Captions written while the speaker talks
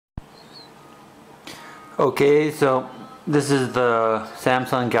Okay, so this is the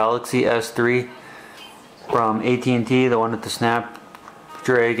Samsung Galaxy S3 from AT&T, the one with the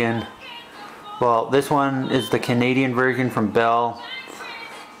Snapdragon. Well, this one is the Canadian version from Bell.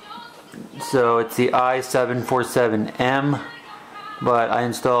 So it's the i747M, but I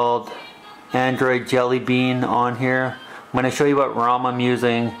installed Android JellyBean on here. I'm going to show you what ROM I'm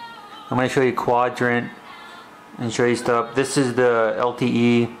using. I'm going to show you Quadrant and show you stuff. This is the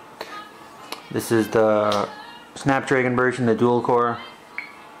LTE. This is the Snapdragon version, the dual core.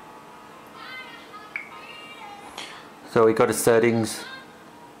 So we go to settings.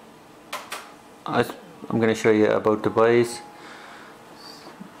 I'm going to show you about device.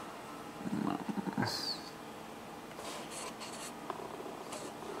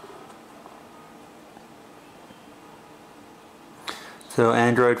 So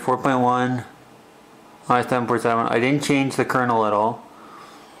Android 4.1, i747. I didn't change the kernel at all.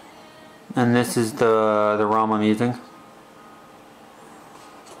 And this is the ROM I'm using.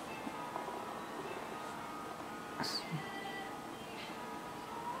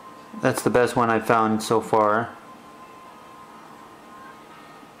 That's the best one I've found so far.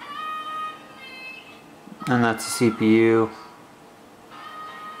 And that's the CPU.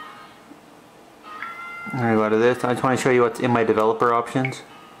 I'm going to go to this. I just want to show you what's in my developer options.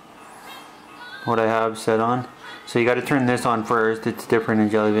 What I have set on. So you got to turn this on first. It's different in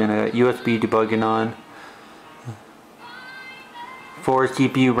JellyBean. I got USB debugging on. For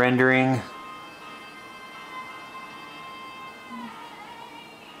CPU rendering.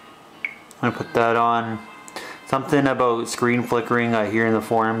 I'm going to put that on. Something about screen flickering I hear in the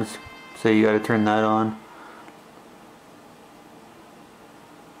forums. So you got to turn that on.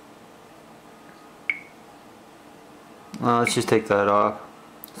 Well, let's just take that off.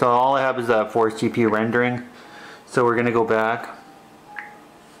 So all I have is that forced GPU rendering. So we're going to go back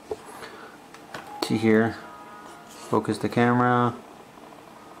to here. Focus the camera.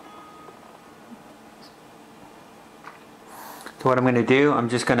 So what I'm going to do, I'm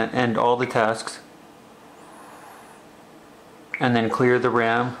just going to end all the tasks. And then clear the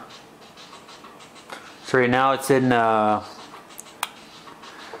RAM. So right now it's in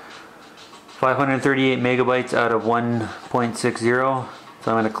 538 megabytes out of 1.60. So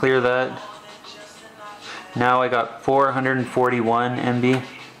I'm going to clear that. Now I got 441 MB.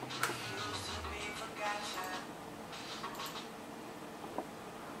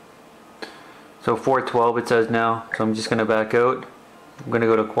 So 412 it says now. So I'm just going to back out. I'm going to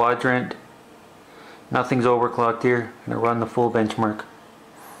go to Quadrant. Nothing's overclocked here. I'm going to run the full benchmark.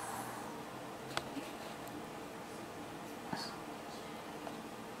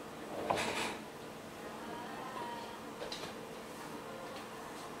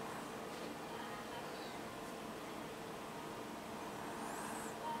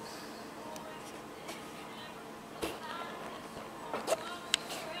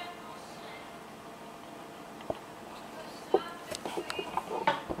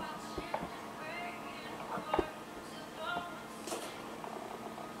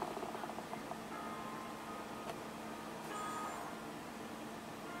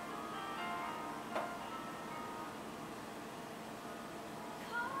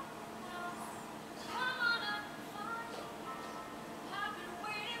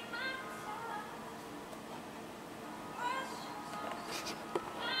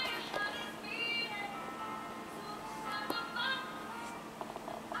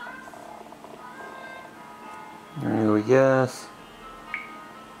 There we go, yes.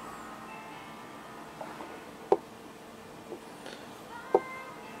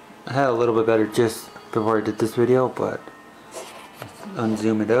 I had a little bit better just before I did this video, but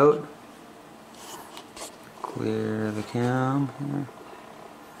unzoom it out. Clear the cam here.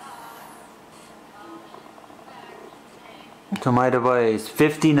 So my device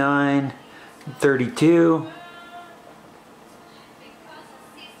 5932.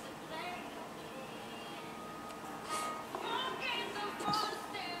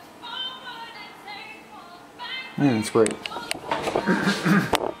 Yeah, that's great.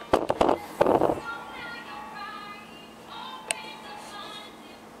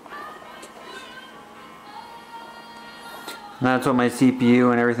 And that's what my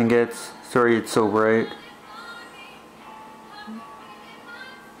CPU and everything gets. Sorry it's so bright.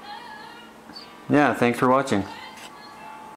 Yeah, thanks for watching.